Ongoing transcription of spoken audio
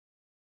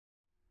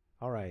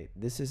All right,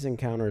 this is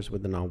Encounters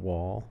with the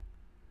Nagual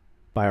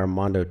by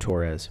Armando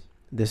Torres.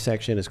 This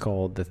section is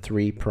called the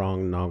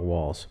Three-Pronged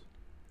Naguals.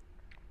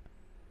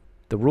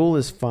 The rule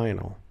is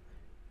final,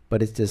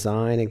 but its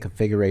design and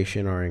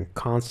configuration are in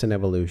constant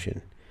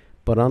evolution.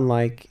 But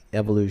unlike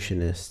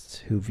evolutionists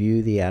who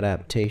view the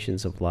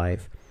adaptations of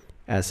life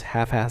as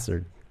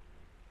haphazard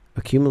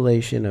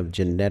accumulation of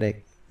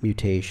genetic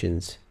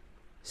mutations,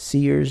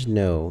 seers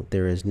know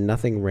there is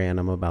nothing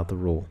random about the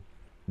rule.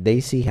 They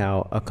see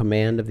how a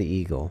command of the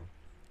eagle,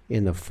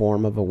 in the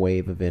form of a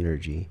wave of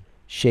energy,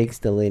 shakes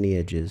the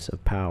lineages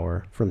of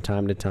power from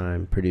time to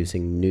time,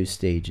 producing new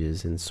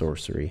stages in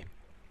sorcery.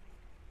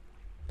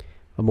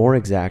 A more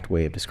exact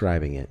way of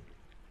describing it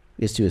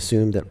is to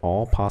assume that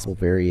all possible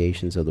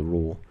variations of the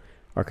rule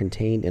are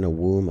contained in a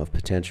womb of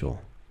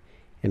potential,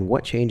 and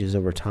what changes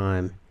over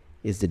time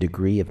is the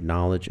degree of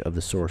knowledge of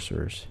the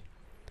sorcerers,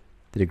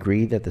 the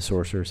degree that the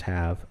sorcerers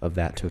have of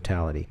that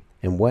totality,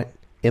 and what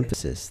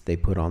emphasis they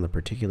put on the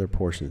particular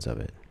portions of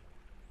it.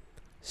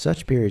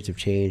 Such periods of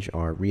change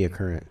are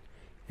recurrent,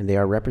 and they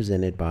are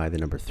represented by the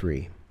number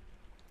 3.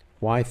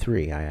 Why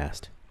 3, I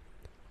asked.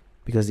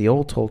 Because the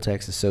old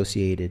Toltecs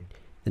associated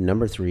the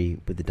number 3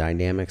 with the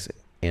dynamics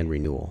and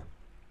renewal.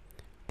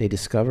 They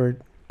discovered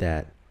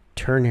that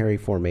ternary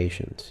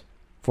formations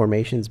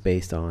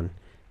based on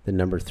the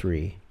number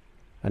 3,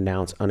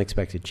 announce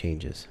unexpected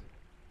changes.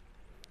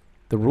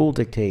 The rule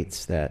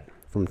dictates that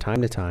from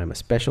time to time a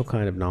special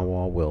kind of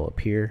Nagual will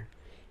appear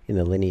in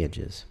the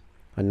lineages,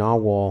 a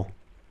Nagual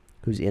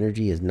whose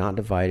energy is not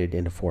divided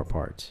into 4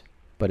 parts,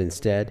 but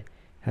instead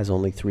has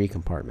only 3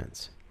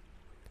 compartments.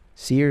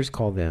 Seers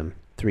call them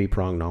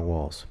three-pronged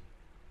Naguals.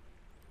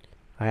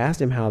 I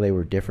asked him how they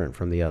were different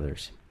from the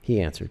others.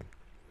 He answered,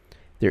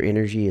 their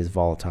energy is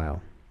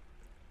volatile.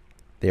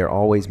 They are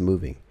always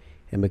moving,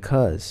 and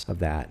because of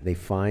that, they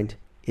find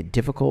it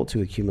difficult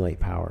to accumulate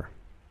power.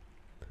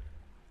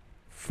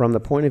 From the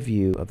point of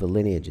view of the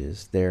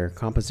lineages, their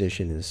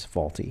composition is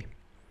faulty.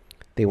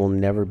 They will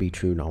never be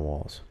true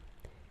Naguals.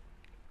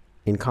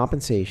 In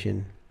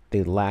compensation,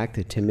 they lack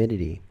the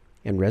timidity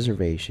and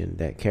reservation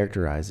that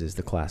characterizes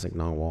the classic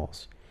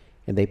Naguals,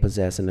 and they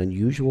possess an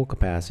unusual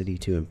capacity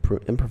to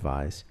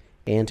improvise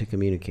and to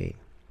communicate.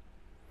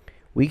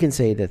 We can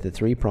say that the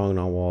three-pronged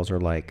Naguals are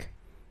like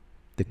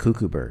the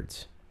cuckoo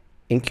birds,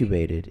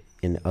 incubated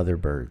in other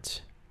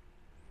birds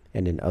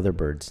and in other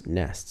birds'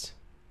 nests.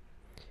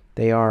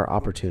 They are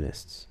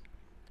opportunists,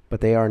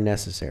 but they are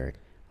necessary.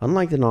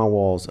 Unlike the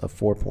Naguals of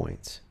 4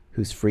 points,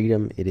 whose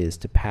freedom it is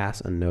to pass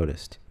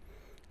unnoticed,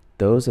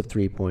 those of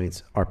 3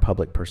 points are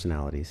public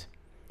personalities.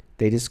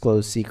 They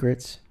disclose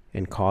secrets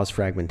and cause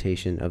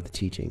fragmentation of the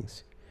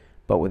teachings,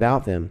 but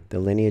without them, the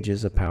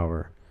lineages of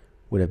power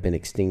would have been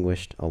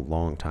extinguished a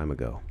long time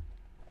ago.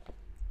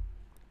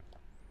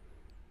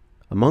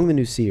 Among the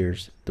new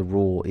seers, the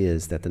rule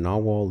is that the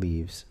Nagual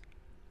leaves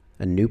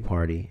a new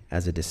party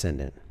as a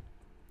descendant.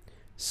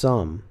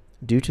 Some,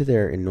 due to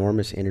their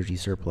enormous energy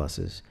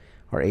surpluses,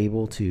 are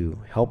able to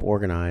help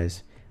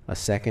organize a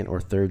second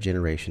or third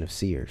generation of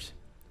seers.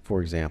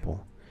 For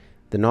example,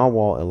 the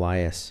Nagual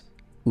Elias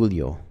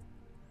Ulyo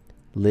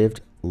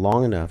lived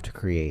long enough to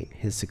create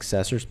his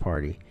successor's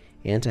party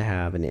and to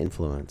have an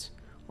influence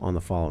on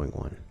the following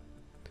one.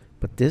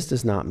 But this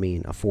does not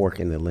mean a fork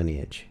in the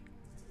lineage.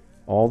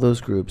 All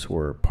those groups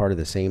were part of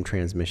the same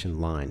transmission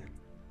line.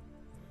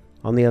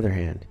 On the other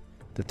hand,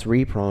 the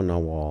three-pronged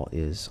Nagual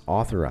is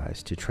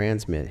authorized to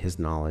transmit his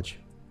knowledge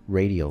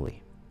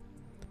radially,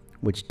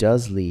 which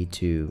does lead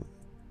to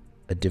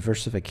a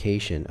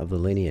diversification of the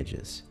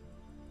lineages.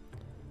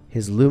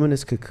 His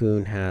luminous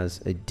cocoon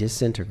has a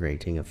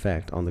disintegrating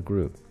effect on the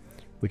group,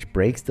 which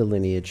breaks the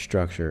lineage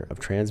structure of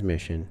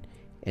transmission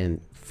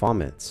and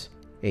foments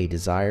a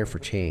desire for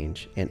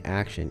change and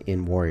action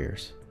in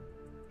warriors,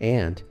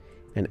 and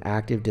an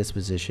active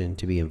disposition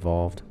to be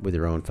involved with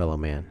their own fellow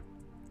man.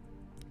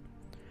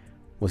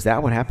 Was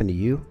that what happened to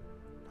you?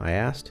 I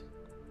asked.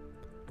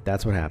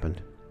 That's what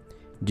happened.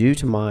 Due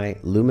to my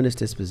luminous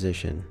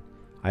disposition,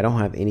 I don't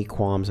have any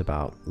qualms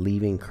about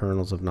leaving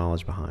kernels of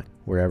knowledge behind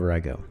wherever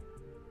I go.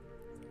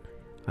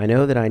 I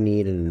know that I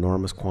need an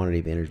enormous quantity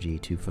of energy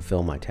to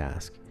fulfill my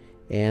task,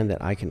 and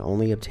that I can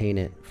only obtain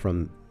it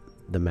from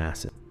the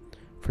masses.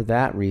 For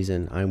that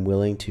reason, I'm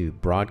willing to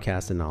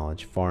broadcast the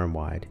knowledge far and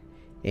wide,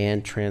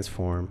 and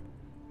transform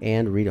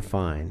and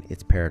redefine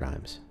its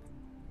paradigms.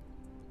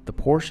 The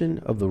portion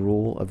of the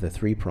rule of the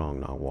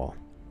three-pronged Nagual.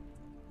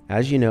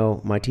 As you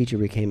know, my teacher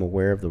became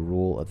aware of the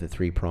rule of the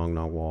three-pronged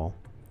Nagual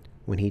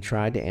when he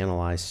tried to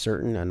analyze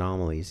certain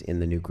anomalies in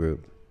the new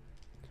group.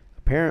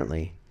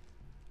 Apparently,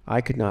 I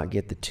could not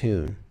get the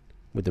tune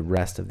with the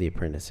rest of the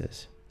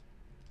apprentices.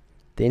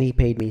 Then he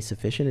paid me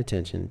sufficient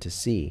attention to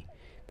see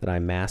that I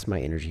masked my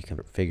energy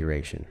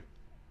configuration.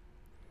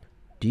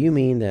 Do you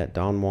mean that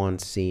Don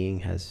Juan's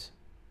seeing has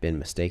been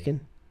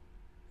mistaken?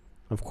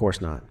 Of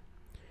course not.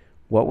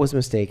 What was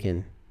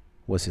mistaken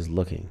was his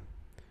looking.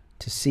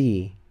 To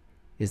see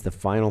is the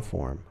final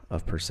form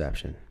of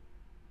perception.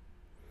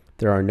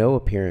 There are no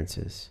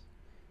appearances,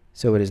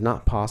 so it is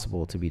not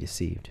possible to be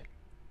deceived.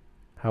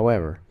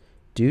 However,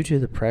 due to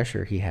the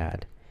pressure he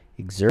had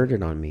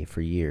exerted on me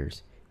for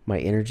years, my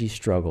energy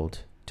struggled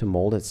to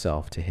mold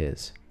itself to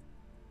his.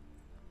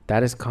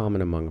 That is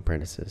common among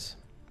apprentices.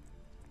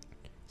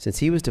 Since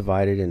he was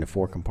divided into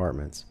 4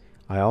 compartments,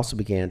 I also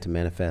began to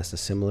manifest a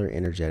similar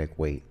energetic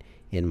weight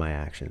in my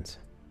actions.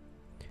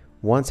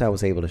 Once I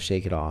was able to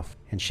shake it off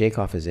and shake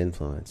off his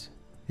influence.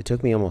 It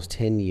took me almost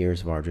 10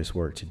 years of arduous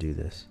work to do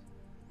this.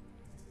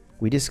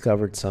 We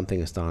discovered something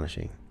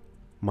astonishing.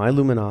 My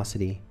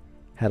luminosity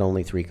had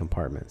only 3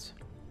 compartments.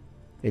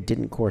 It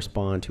didn't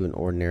correspond to an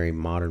ordinary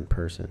modern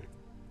person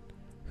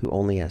who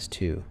only has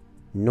 2,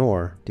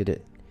 nor did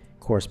it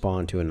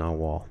correspond to a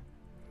Nagual.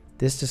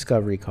 This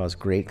discovery caused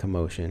great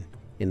commotion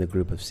in the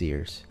group of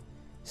seers,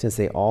 since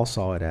they all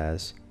saw it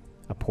as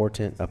a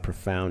portent of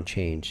profound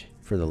change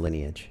for the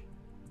lineage.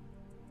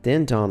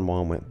 Then Don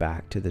Juan went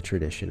back to the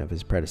tradition of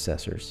his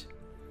predecessors.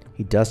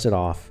 He dusted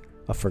off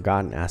a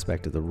forgotten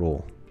aspect of the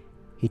rule.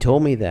 He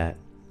told me that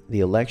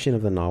the election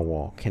of the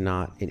Nagual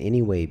cannot in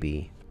any way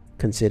be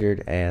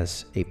considered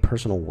as a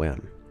personal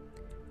whim,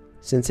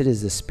 since it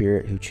is the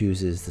spirit who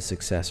chooses the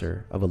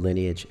successor of a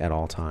lineage at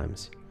all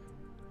times.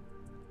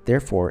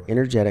 Therefore,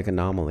 energetic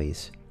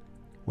anomalies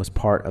was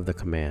part of the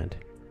command.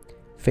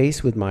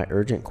 Faced with my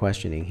urgent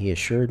questioning, he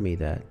assured me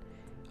that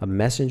a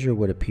messenger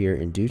would appear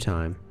in due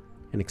time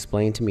and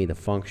explain to me the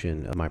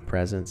function of my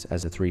presence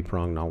as a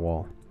 3-pronged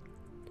Nagual.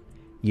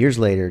 Years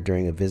later,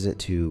 during a visit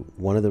to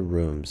one of the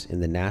rooms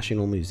in the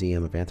National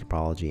Museum of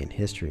Anthropology and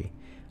History,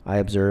 I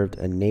observed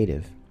a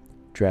native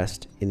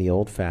dressed in the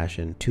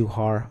old-fashioned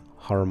Tuhar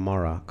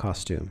Haramara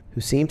costume,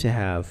 who seemed to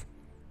have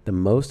the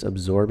most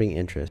absorbing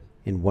interest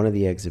in one of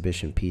the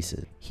exhibition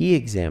pieces. He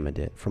examined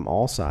it from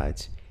all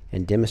sides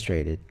and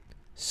demonstrated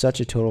such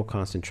a total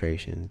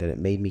concentration that it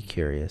made me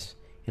curious,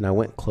 and I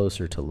went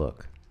closer to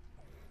look.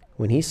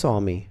 When he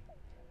saw me,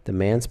 the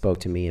man spoke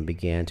to me and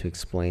began to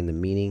explain the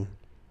meaning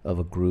of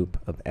a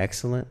group of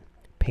excellent,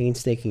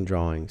 painstaking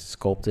drawings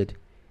sculpted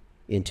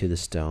into the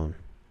stone.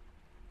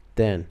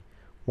 Then,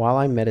 while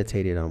I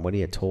meditated on what he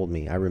had told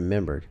me, I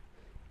remembered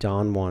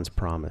Don Juan's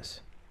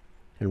promise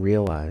and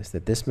realized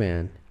that this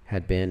man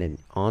had been an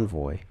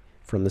envoy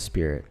from the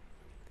spirit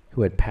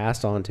who had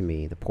passed on to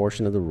me the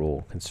portion of the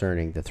rule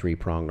concerning the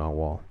 3-pronged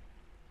Nagual.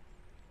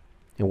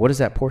 And what does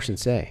that portion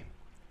say?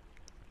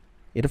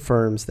 It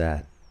affirms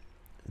that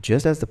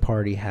just as the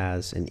party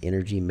has an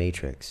energy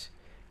matrix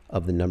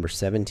of the number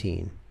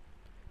 17,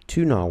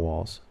 2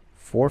 Naguals,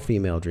 4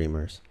 female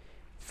dreamers,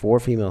 4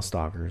 female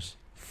stalkers,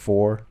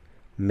 4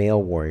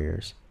 male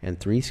warriors, and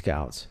 3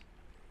 scouts,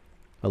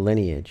 a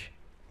lineage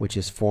which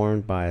is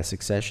formed by a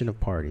succession of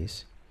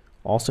parties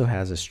also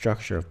has a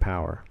structure of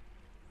power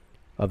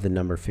of the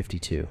number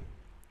 52.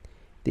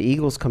 The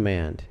Eagle's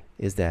command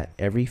is that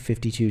every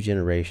 52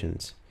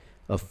 generations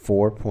of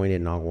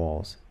 4-pointed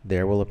Naguals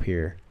there will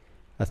appear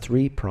a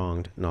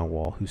 3-pronged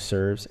Nagual who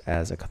serves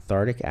as a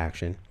cathartic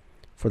action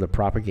for the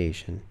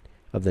propagation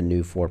of the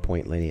new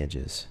 4-point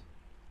lineages.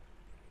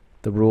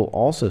 The rule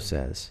also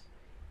says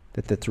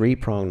that the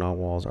 3-pronged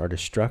Naguals are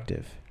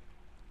destructive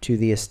to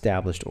the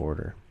established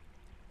order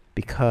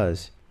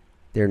because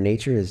their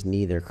nature is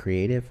neither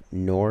creative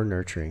nor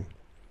nurturing,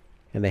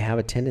 and they have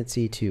a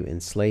tendency to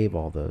enslave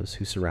all those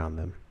who surround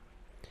them.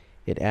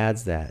 It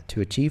adds that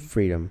to achieve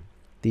freedom,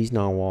 these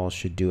Naguals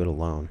should do it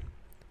alone,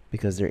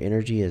 because their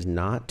energy is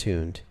not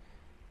tuned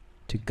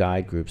to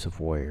guide groups of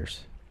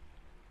warriors.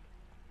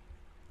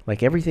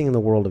 Like everything in the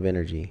world of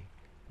energy,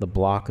 the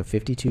block of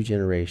 52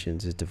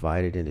 generations is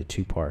divided into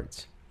 2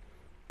 parts.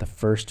 The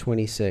first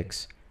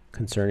 26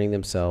 concerning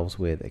themselves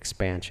with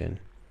expansion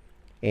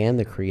and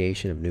the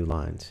creation of new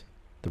lines.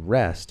 The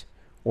rest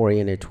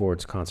oriented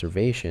towards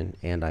conservation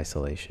and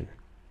isolation.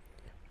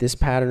 This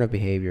pattern of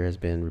behavior has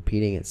been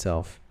repeating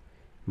itself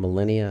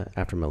millennia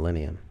after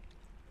millennium,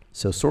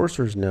 so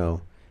sorcerers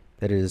know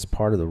that it is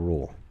part of the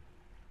rule.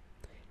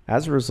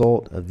 As a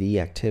result of the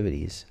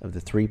activities of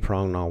the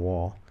 3-pronged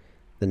Nagual,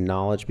 the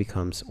knowledge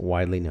becomes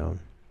widely known,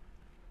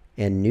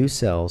 and new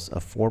cells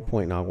of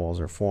 4-point Naguals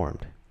are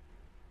formed.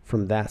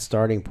 From that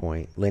starting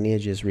point,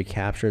 lineages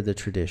recapture the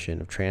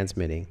tradition of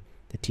transmitting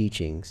the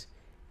teachings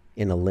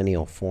in a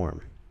lineal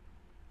form.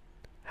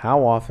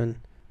 How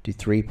often do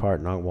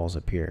 3-part Naguals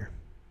appear?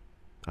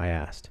 I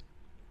asked.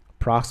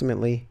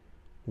 Approximately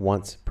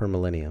once per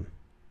millennium.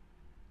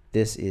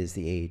 This is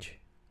the age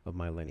of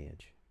my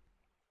lineage.